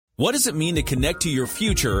What does it mean to connect to your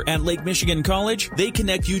future at Lake Michigan College? They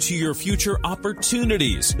connect you to your future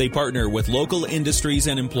opportunities. They partner with local industries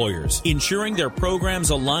and employers, ensuring their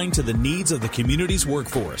programs align to the needs of the community's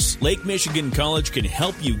workforce. Lake Michigan College can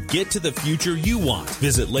help you get to the future you want.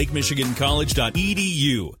 Visit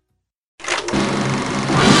lakemichigancollege.edu.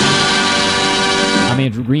 I'm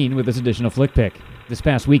Andrew Green with this edition of Flick Pick. This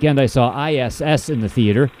past weekend I saw I.S.S. in the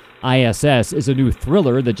theater. I.S.S. is a new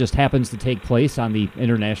thriller that just happens to take place on the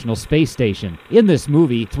International Space Station. In this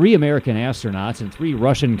movie, 3 American astronauts and 3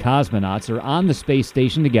 Russian cosmonauts are on the space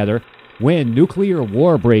station together when nuclear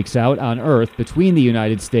war breaks out on Earth between the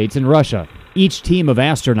United States and Russia. Each team of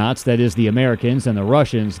astronauts, that is the Americans and the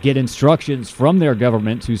Russians, get instructions from their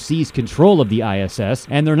government to seize control of the ISS,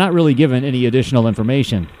 and they're not really given any additional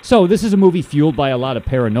information. So this is a movie fueled by a lot of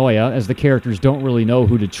paranoia, as the characters don't really know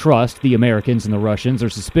who to trust. The Americans and the Russians are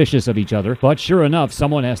suspicious of each other, but sure enough,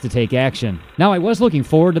 someone has to take action. Now, I was looking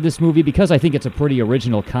forward to this movie because I think it's a pretty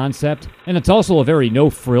original concept, and it's also a very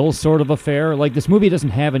no-frills sort of affair. Like, this movie doesn't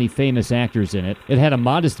have any famous actors in it. It had a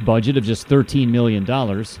modest budget of just $13 million,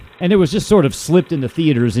 and it was just sort of slipped into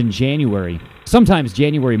theaters in January. Sometimes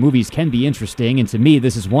January movies can be interesting, and to me,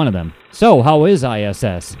 this is one of them. So, how is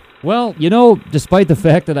I.S.S.? Well, you know, despite the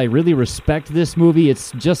fact that I really respect this movie,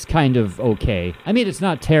 it's just kind of okay. I mean, it's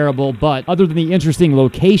not terrible, but other than the interesting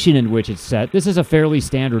location in which it's set, this is a fairly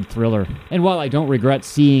standard thriller. And while I don't regret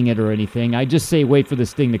seeing it or anything, I just say wait for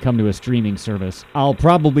this thing to come to a streaming service. I'll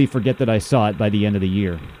probably forget that I saw it by the end of the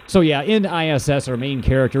year. So yeah, in I.S.S., our main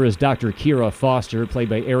character is Dr. Kira Foster, played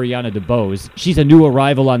by Ariana DeBose. She's a new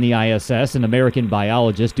arrival on the ISS, an American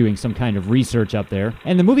biologist doing some kind of research up there.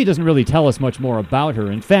 And the movie doesn't really tell us much more about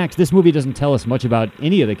her. In fact, this movie doesn't tell us much about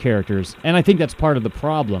any of the characters, and I think that's part of the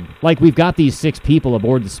problem. Like, we've got these 6 people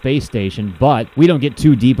aboard the space station, but we don't get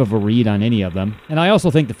too deep of a read on any of them. And I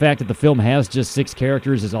also think the fact that the film has just 6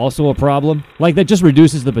 characters is also a problem. Like, that just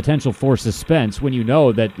reduces the potential for suspense when you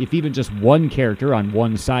know that if even just one character on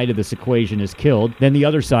one side of this equation is killed, then the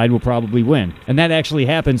other side will probably win. And that actually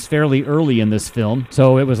happens fairly early in this film,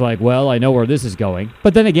 so it was like, well, I know where this is going.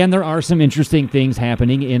 But then again, there are some interesting things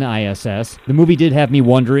happening in I.S.S. The movie did have me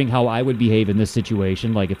wondering how I would behave in this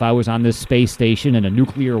situation. Like, if I was on this space station and a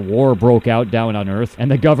nuclear war broke out down on Earth and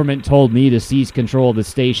the government told me to seize control of the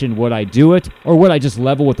station, would I do it? Or would I just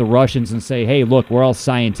level with the Russians and say, hey, look, we're all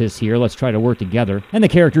scientists here, let's try to work together? And the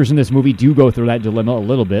characters in this movie do go through that dilemma a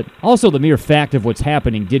little bit. Also, the mere fact of what's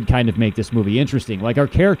happening did kind of make this movie interesting. Like, our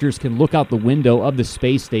characters can look out the window of the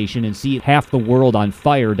space station and see half the world on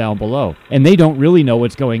fire down below. And they don't really know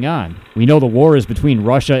what's going on. We know the war is between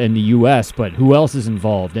Russia and the U.S., but who else is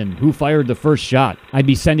involved? And who fired the first shot? I'd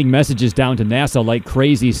be sending messages down to NASA like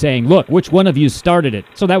crazy saying, look, which one of you started it?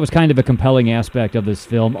 So that was kind of a compelling aspect of this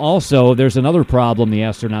film. Also, there's another problem the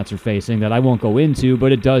astronauts are facing that I won't go into,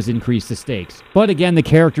 but it does increase the stakes. But again, the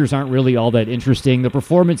characters aren't really all that interesting. The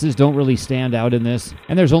performances don't really stand out in this,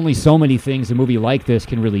 and there's only so many things a movie like this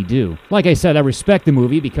can really do. Like I said, I respect the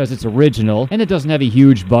movie because it's original, and it doesn't have a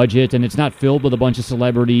huge budget, and it's not filled with a bunch of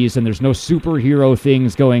celebrities, and there's no superhero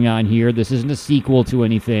things going on here. This isn't a sequel to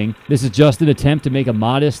anything. This is just an attempt to make a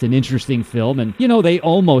modest and interesting film, and, you know, they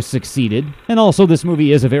almost succeeded. And also, this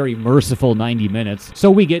movie is a very merciful 90 minutes,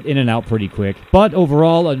 so we get in and out pretty quick. But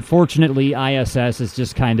overall, unfortunately, I.S.S. is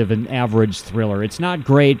just kind of an average thriller. It's not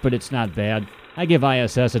great, but it's not bad. I give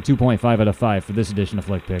I.S.S. a 2.5 out of 5 for this edition of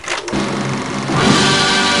Flick Pick.